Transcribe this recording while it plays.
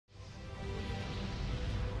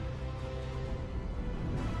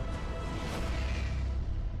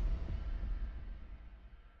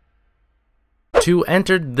To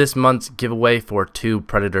enter this month's giveaway for 2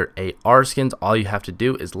 Predator AR skins, all you have to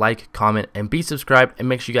do is like, comment, and be subscribed, and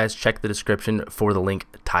make sure you guys check the description for the link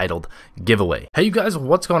titled giveaway. Hey you guys,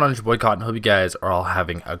 what's going on? It's your boy Cotton. Hope you guys are all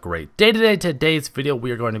having a great day today. Today's video, we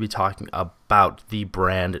are going to be talking about the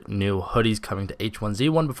brand new hoodies coming to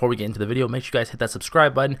H1Z1. Before we get into the video, make sure you guys hit that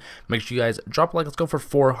subscribe button. Make sure you guys drop a like. Let's go for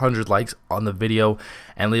 400 likes on the video,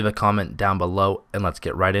 and leave a comment down below, and let's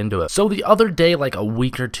get right into it. So the other day, like a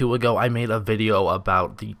week or two ago, I made a video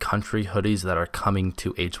about the country hoodies that are coming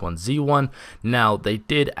to H1Z1. Now they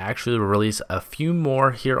did actually release a few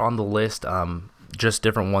more here on the list, just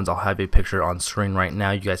different ones. I'll have a picture on screen right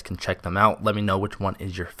now. You guys can check them out. Let me know which one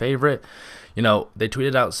is your favorite. You know, they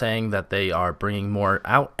tweeted out saying that they are bringing more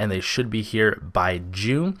out and they should be here by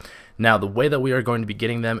June. Now, the way that we are going to be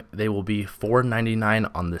getting them, they will be $4.99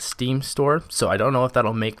 on the Steam store. So I don't know if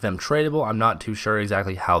that'll make them tradable. I'm not too sure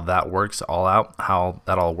exactly how that works how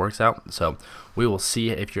that all works out. So we will see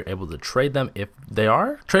if you're able to trade them. If they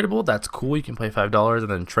are tradable, that's cool. You can pay $5 and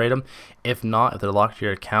then trade them. If not, if they're locked to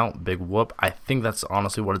your account, big whoop. I think that's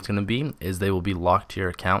honestly what it's going to be, is they will be locked to your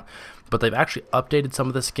account. But they've actually updated some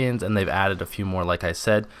of the skins, and they've added a few more. Like I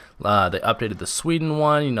said, they updated the Sweden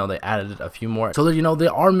one. You know, they added a few more. So you know, they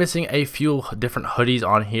are missing a few different hoodies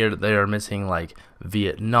on here. They are missing like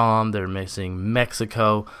Vietnam. They're missing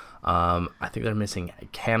Mexico. I think they're missing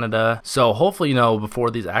Canada. So hopefully, you know,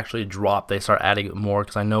 before these actually drop, they start adding more,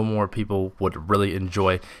 because I know more people would really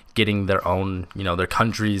enjoy getting their own, you know, their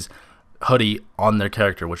country's hoodie on their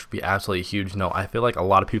character, which would be absolutely huge. You know, I feel like a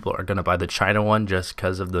lot of people are gonna buy the China one just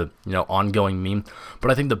because of the, you know, ongoing meme,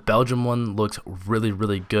 but I think the Belgium one looks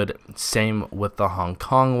really good. Same with the Hong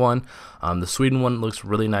Kong one. The Sweden one looks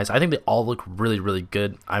really nice. I think they all look really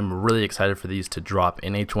good. I'm really excited for these to drop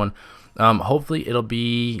in H1. Hopefully it'll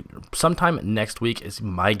be sometime next week is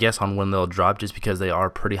my guess on when they'll drop, just because they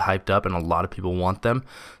are pretty hyped up and a lot of people want them.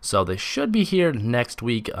 So they should be here next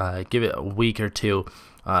week. Give it a week or two.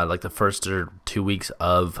 Like the first or 2 weeks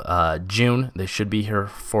of June, they should be here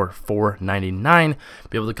for $4.99.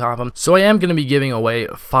 Be able to cop them. So I am going to be giving away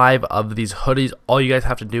 5 of these hoodies. All you guys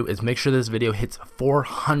have to do is make sure this video hits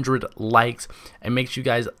 400 likes, and make sure you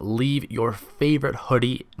guys leave your favorite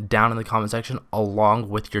hoodie down in the comment section along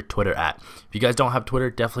with your Twitter @. If you guys don't have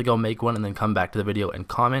Twitter, definitely go make one and then come back to the video and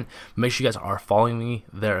comment. Make sure you guys are following me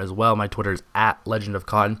there as well. My Twitter is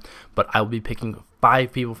 @LegendOfCotton, but I will be picking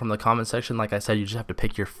 5 people from the comment section. Like I said, you just have to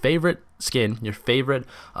pick your favorite skin, your favorite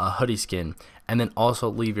hoodie skin, and then also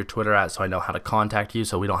leave your Twitter so I know how to contact you,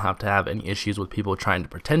 so we don't have to have any issues with people trying to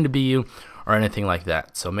pretend to be you or anything like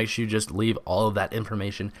that. So make sure you just leave all of that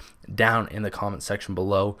information down in the comment section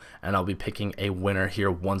below, and I'll be picking a winner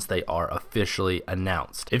here once they are officially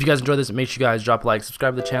announced. If you guys enjoyed this, make sure you guys drop a like,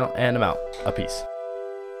 subscribe to the channel, and I'm out. A peace.